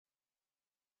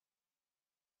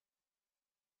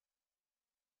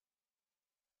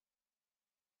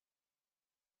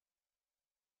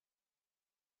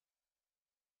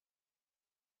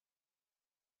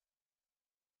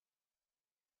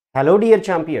Hello dear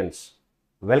champions,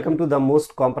 welcome to the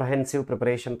most comprehensive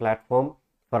preparation platform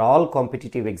for all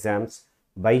competitive exams,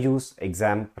 BYJU'S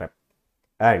Exam Prep,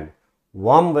 and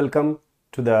warm welcome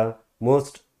to the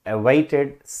most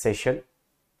awaited session.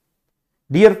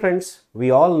 Dear friends,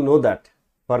 we all know that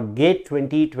for GATE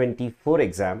 2024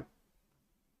 exam,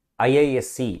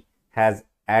 IISc has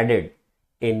added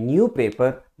a new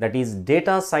paper, that is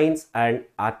Data Science and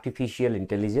Artificial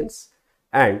Intelligence,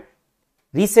 and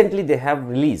recently they have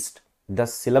released the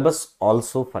syllabus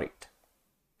also for it.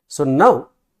 So now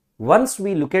once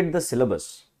we look at the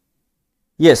syllabus,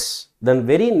 yes, then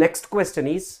very next question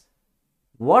is,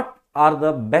 what are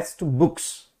the best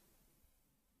books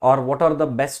or what are the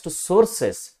best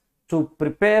sources to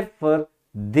prepare for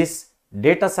this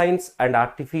data science and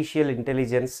artificial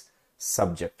intelligence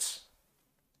subjects,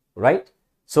 right?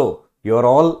 So you are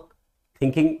all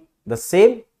thinking the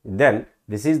same, then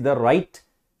this is the right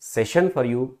session for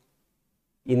you.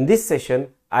 In this session,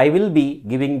 I will be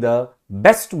giving the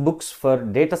best books for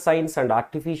data science and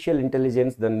artificial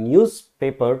intelligence, the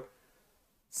newspaper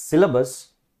syllabus.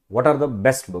 What are the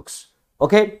best books?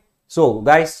 Okay, so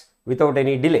guys, without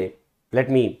any delay, let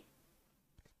me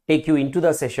take you into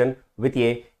the session with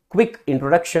a quick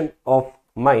introduction of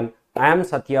mine. I am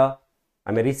Satya.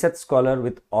 I am a research scholar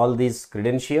with all these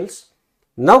credentials.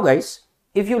 Now guys,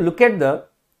 if you look at the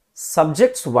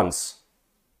subjects once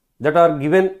that are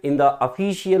given in the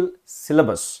official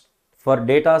syllabus for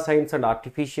data science and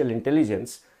artificial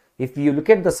intelligence, if you look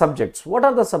at the subjects, what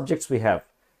are the subjects we have?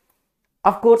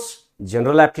 Of course,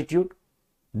 general aptitude,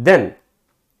 then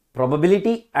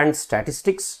probability and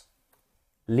statistics,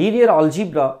 linear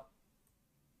algebra,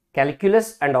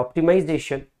 calculus and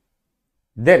optimization,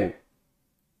 then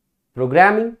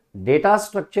programming, data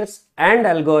structures and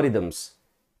algorithms.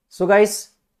 So guys,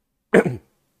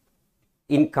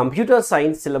 in computer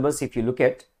science syllabus, if you look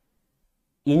at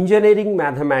engineering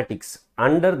mathematics,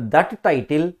 under that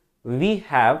title we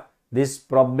have this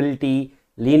probability,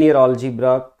 linear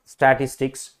algebra,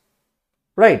 statistics,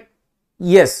 right?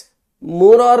 Yes,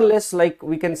 more or less, like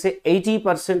we can say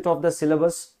 80% of the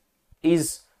syllabus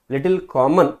is little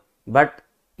common, but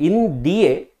in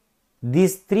DA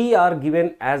these three are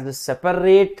given as the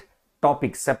separate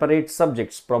topics, separate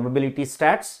subjects: probability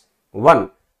stats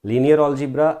 1, linear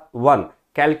algebra 1,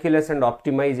 calculus and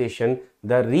optimization.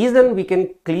 The reason we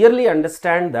can clearly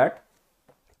understand that,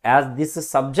 as this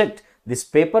subject, this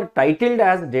paper titled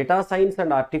as data science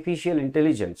and artificial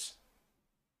intelligence,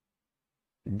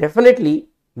 definitely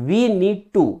we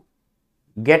need to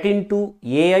get into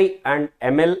AI and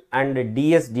ML and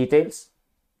DS details,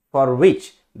 for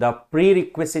which the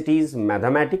prerequisite is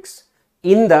mathematics.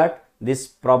 In that, this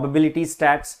probability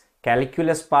stats,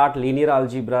 calculus part, linear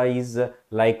algebra is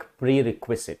like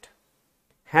prerequisite.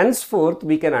 Henceforth,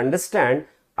 we can understand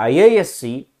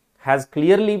IISc has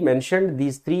clearly mentioned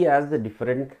these three as the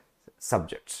different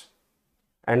subjects.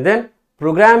 And then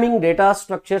programming, data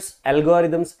structures,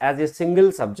 algorithms as a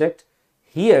single subject.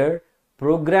 Here,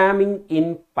 programming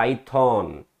in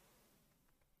Python,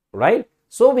 right?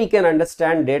 So we can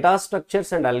understand data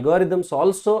structures and algorithms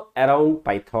also around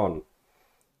Python.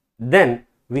 Then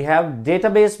we have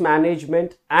database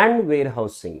management and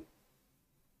warehousing,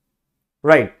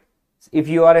 right? If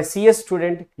you are a CS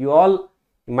student, you all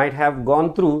might have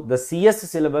gone through the CS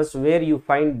syllabus where you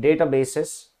find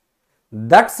databases.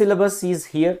 That syllabus is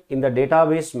here in the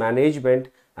database management,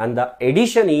 and the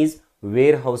addition is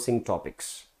warehousing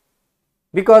topics,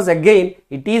 because again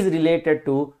it is related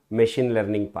to machine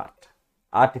learning part,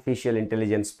 artificial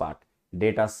intelligence part,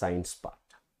 data science part.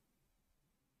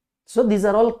 So these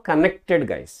are all connected,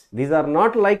 guys. These are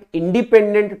not like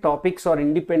independent topics or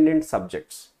independent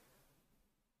subjects.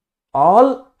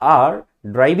 All are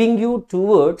driving you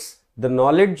towards the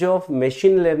knowledge of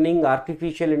machine learning,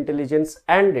 artificial intelligence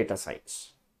and data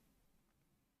science,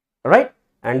 right?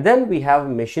 And then we have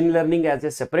machine learning as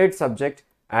a separate subject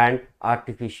and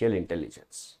artificial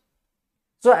intelligence.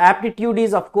 So aptitude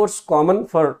is of course common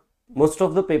for most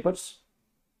of the papers.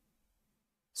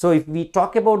 So if we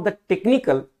talk about the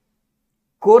technical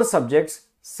core subjects,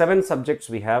 7 subjects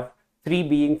we have, 3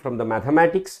 being from the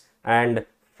mathematics and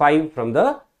 5 from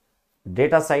the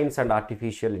data science and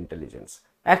artificial intelligence.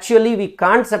 Actually, we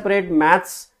can't separate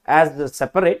maths as the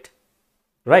separate,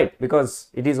 right? Because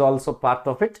it is also part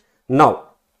of it. Now,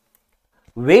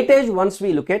 weightage, once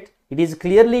we look at, it is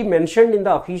clearly mentioned in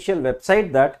the official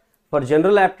website that for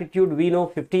general aptitude we know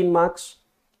 15 marks,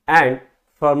 and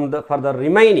for the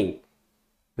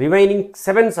remaining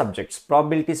 7 subjects,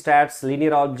 probability stats,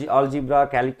 linear algebra,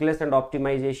 calculus and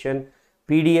optimization,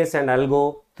 PDS and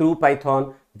algo through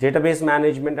Python, database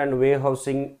management and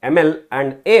warehousing, ML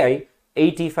and AI,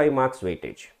 85 marks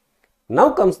weightage.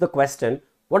 Now comes the question,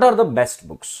 what are the best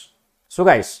books? So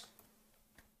guys,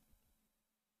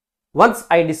 once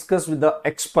I discussed with the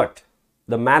expert,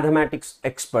 the mathematics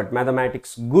expert,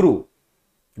 mathematics guru,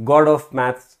 god of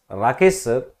maths, Rakesh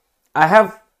sir,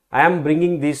 I am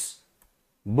bringing these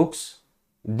books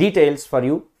details for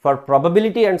you for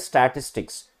probability and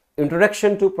statistics,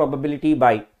 Introduction to Probability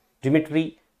by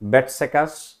Dimitri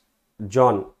Betsekas,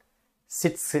 John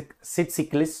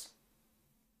Tsitsiklis,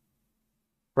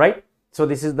 right? So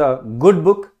this is the good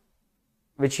book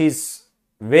which is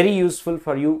very useful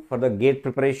for you for the GATE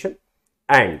preparation.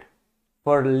 And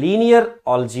for linear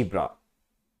algebra,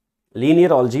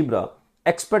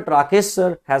 expert Rakesh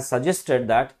sir has suggested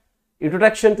that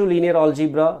Introduction to Linear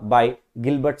Algebra by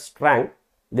Gilbert Strang,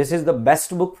 this is the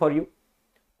best book for you.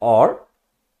 Or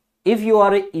if you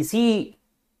are a ECE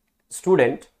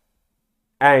student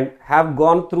and have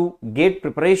gone through GATE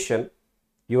preparation,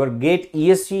 your GATE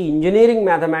ESC engineering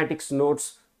mathematics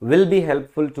notes will be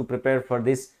helpful to prepare for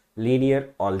this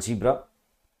linear algebra.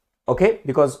 Okay,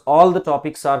 because all the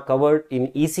topics are covered in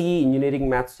ECE engineering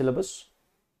math syllabus.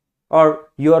 Or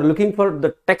you are looking for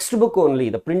the textbook only,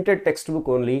 the printed textbook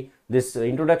only, this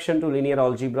Introduction to Linear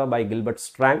Algebra by Gilbert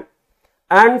Strang.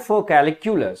 And for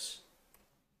calculus,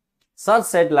 sir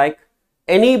said like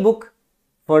any book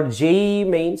for JEE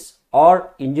mains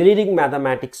or engineering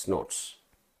mathematics notes.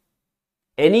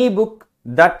 Any book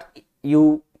that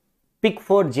you pick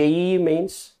for JEE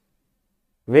mains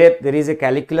where there is a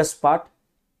calculus part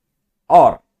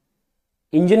or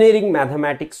engineering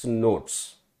mathematics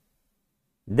notes,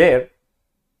 there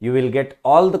you will get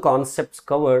all the concepts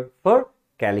covered for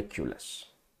calculus.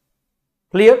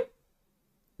 Clear?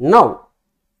 Now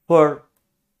for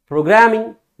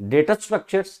programming, data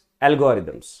structures,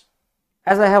 algorithms.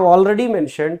 As I have already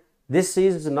mentioned, this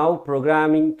is now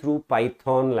programming through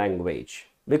Python language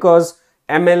because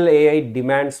ML AI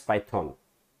demands Python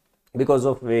because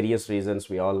of various reasons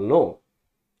we all know.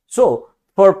 So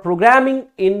for programming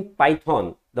in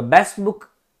Python, the best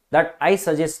book that I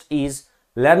suggest is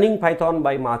Learning Python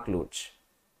by Mark Luch.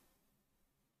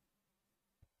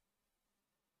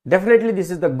 Definitely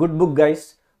this is the good book,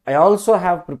 guys. I also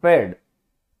have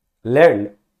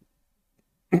learned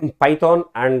Python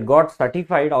and got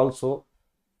certified also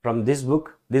from this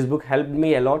book. This book helped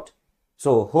me a lot.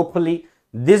 So hopefully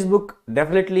this book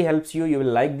definitely helps you. You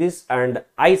will like this, and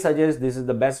I suggest this is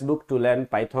the best book to learn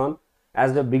Python.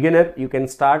 As a beginner, you can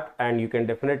start and you can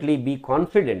definitely be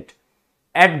confident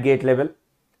at GATE level.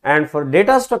 And for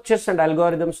data structures and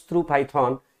algorithms through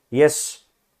Python, yes,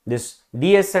 this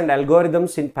DS and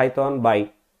algorithms in Python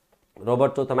by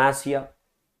Roberto Tomasia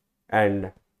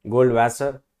and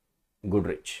Goldwasser,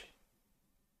 Goodrich.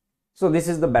 So this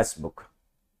is the best book.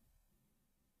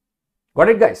 Got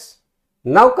it, guys?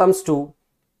 Now comes to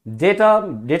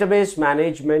database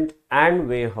management and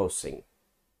warehousing.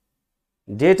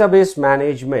 Database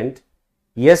management,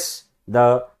 yes,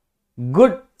 the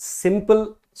good,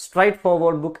 simple,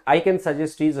 straightforward book I can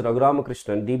suggest is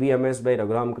Raghuram-Krishnan, DBMS by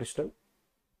Raghuram-Krishnan.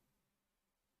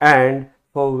 And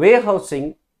for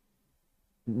warehousing,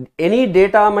 any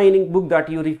data mining book that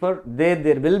you refer,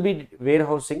 there will be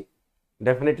warehousing,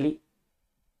 definitely,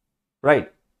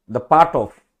 right? The part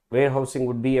of warehousing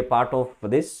would be a part of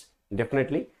this,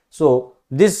 definitely. So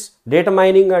this data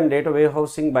mining and data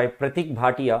warehousing by Pratik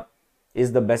Bhatia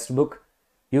is the best book.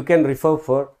 You can refer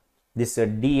for this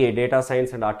DA, Data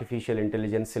Science and Artificial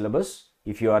Intelligence syllabus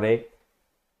if you are a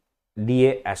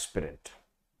DA aspirant.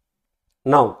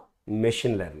 Now,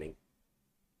 machine learning.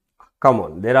 Come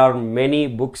on, there are many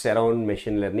books around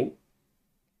machine learning.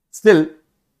 Still,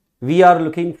 we are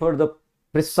looking for the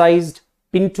precise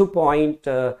pin-to-point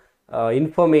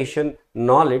information,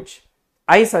 knowledge.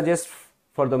 I suggest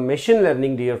for the machine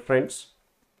learning, dear friends,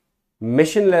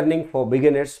 Machine Learning for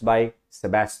Beginners by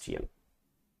Sebastian.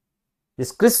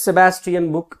 This Chris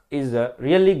Sebastian book is a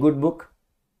really good book.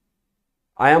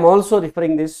 I am also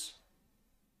referring this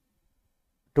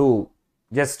to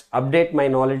just update my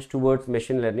knowledge towards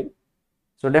machine learning.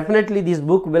 So definitely this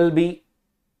book will be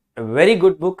a very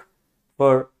good book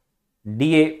for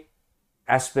DA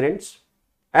aspirants.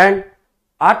 And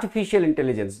artificial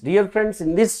intelligence, dear friends,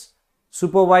 in this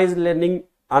supervised learning,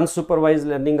 unsupervised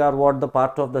learning are what the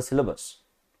part of the syllabus,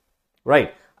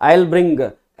 right? I'll bring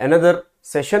another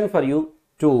session for you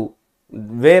to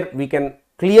where we can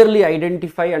clearly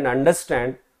identify and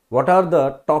understand what are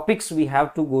the topics we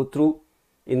have to go through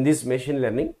in this machine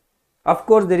learning. Of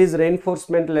course, there is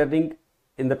reinforcement learning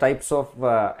in the types of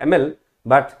ML,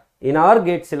 but in our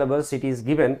GATE syllabus, it is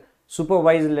given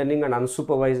supervised learning and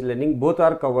unsupervised learning, both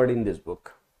are covered in this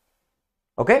book.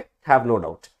 Okay, have no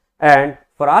doubt. And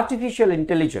for artificial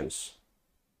intelligence,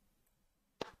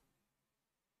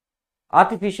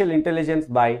 Artificial Intelligence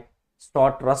by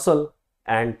Scott Russell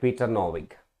and Peter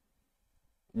Norvig.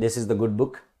 This is the good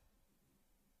book.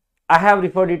 I have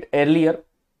referred it earlier,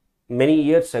 many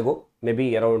years ago,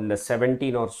 maybe around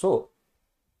 17 or so.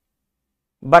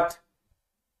 But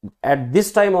at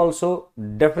this time also,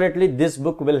 definitely this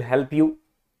book will help you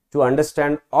to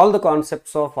understand all the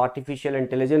concepts of artificial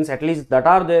intelligence, at least that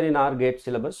are there in our GATE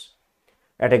syllabus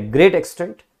at a great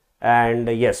extent. And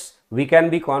yes, we can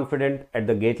be confident at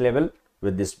the GATE level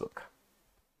with this book.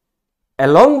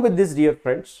 Along with this, dear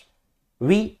friends,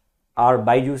 our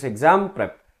BYJU'S exam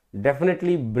prep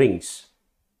definitely brings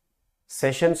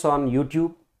sessions on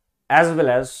YouTube, as well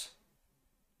as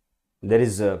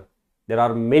there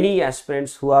are many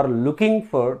aspirants who are looking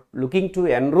to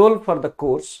enroll for the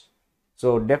course.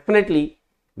 So definitely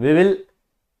we will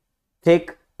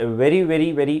take a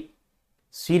very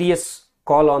serious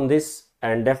call on this,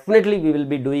 and definitely we will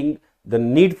be doing the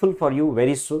needful for you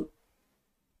very soon.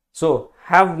 So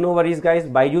have no worries, guys.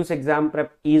 BYJU'S exam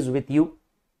prep is with you,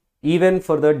 even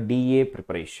for the DA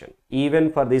preparation,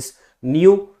 even for this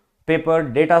new paper,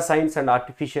 data science and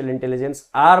artificial intelligence.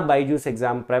 Our BYJU'S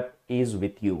exam prep is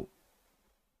with you.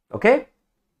 Okay.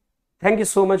 Thank you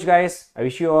so much, guys. I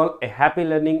wish you all a happy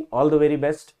learning. All the very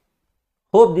best.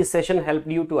 Hope this session helped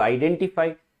you to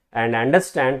identify and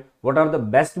understand what are the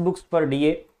best books for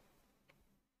DA.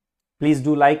 Please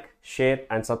do like, share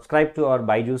and subscribe to our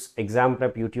BYJU'S exam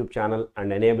prep YouTube channel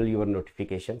and enable your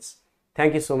notifications.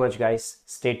 Thank you so much, guys.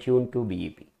 Stay tuned to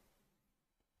BEP.